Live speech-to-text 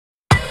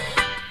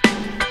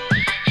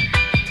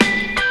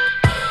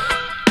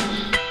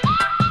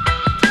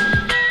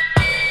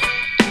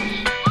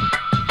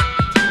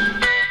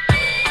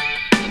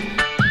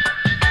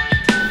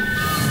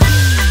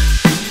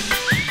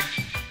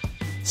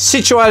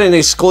Situated in the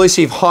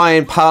exclusive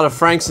high-end part of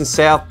Frankston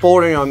South,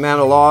 bordering on Mt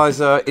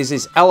Eliza, is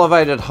this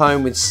elevated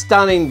home with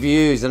stunning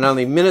views and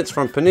only minutes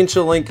from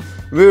Peninsula Link,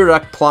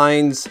 Moorooduc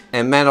Plains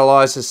and Mt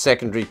Eliza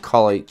Secondary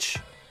College.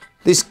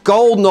 This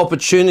golden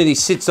opportunity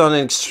sits on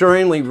an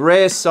extremely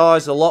rare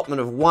sized allotment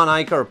of 1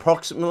 acre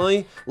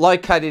approximately,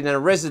 located in a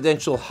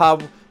residential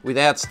hub with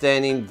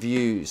outstanding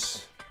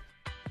views.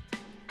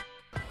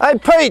 Hey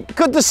Pete,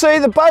 good to see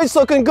you. The boat's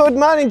looking good,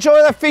 mate. Enjoy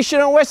that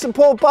fishing on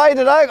Westernport Bay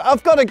today.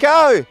 I've got to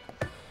go.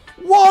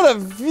 What a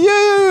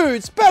view!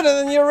 It's better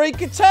than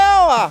Eureka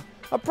Tower.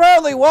 I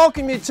proudly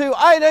welcome you to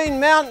 18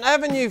 Mountain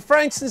Avenue,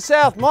 Frankston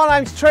South. My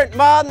name's Trent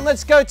Martin.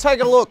 Let's go take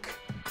a look.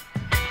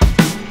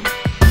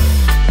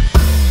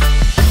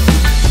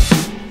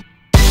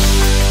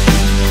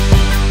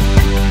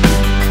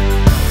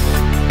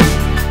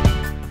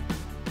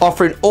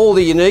 Offering all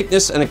the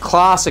uniqueness and a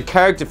class a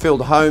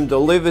character-filled home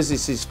delivers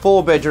is his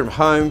 4-bedroom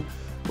home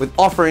with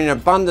offering an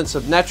abundance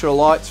of natural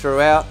light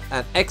throughout,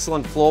 an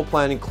excellent floor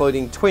plan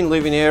including twin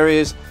living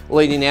areas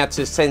leading out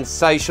to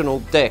sensational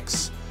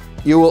decks.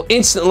 You will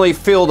instantly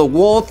feel the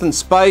warmth and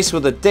space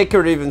with the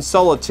decorative and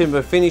solid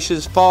timber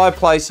finishes,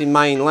 fireplace in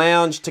main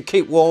lounge to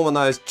keep warm on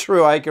those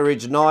true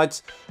acreage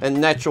nights, and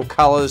natural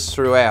colours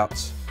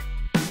throughout.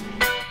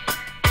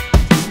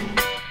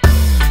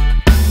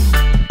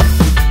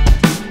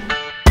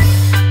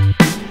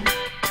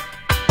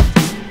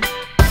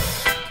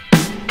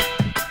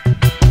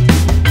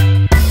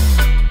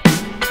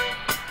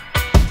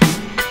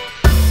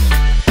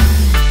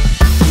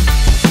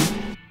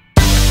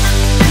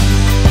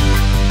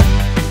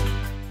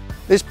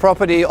 This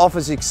property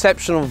offers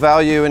exceptional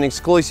value and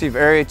exclusive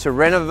area to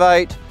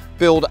renovate,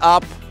 build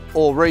up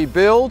or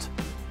rebuild.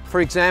 For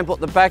example, at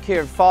the back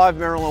here at 5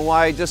 Maryland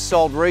Way, just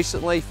sold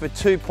recently for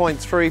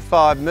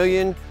 $2.35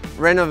 million,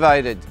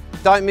 renovated.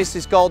 Don't miss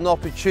this golden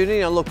opportunity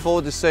and I look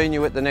forward to seeing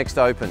you at the next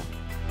open.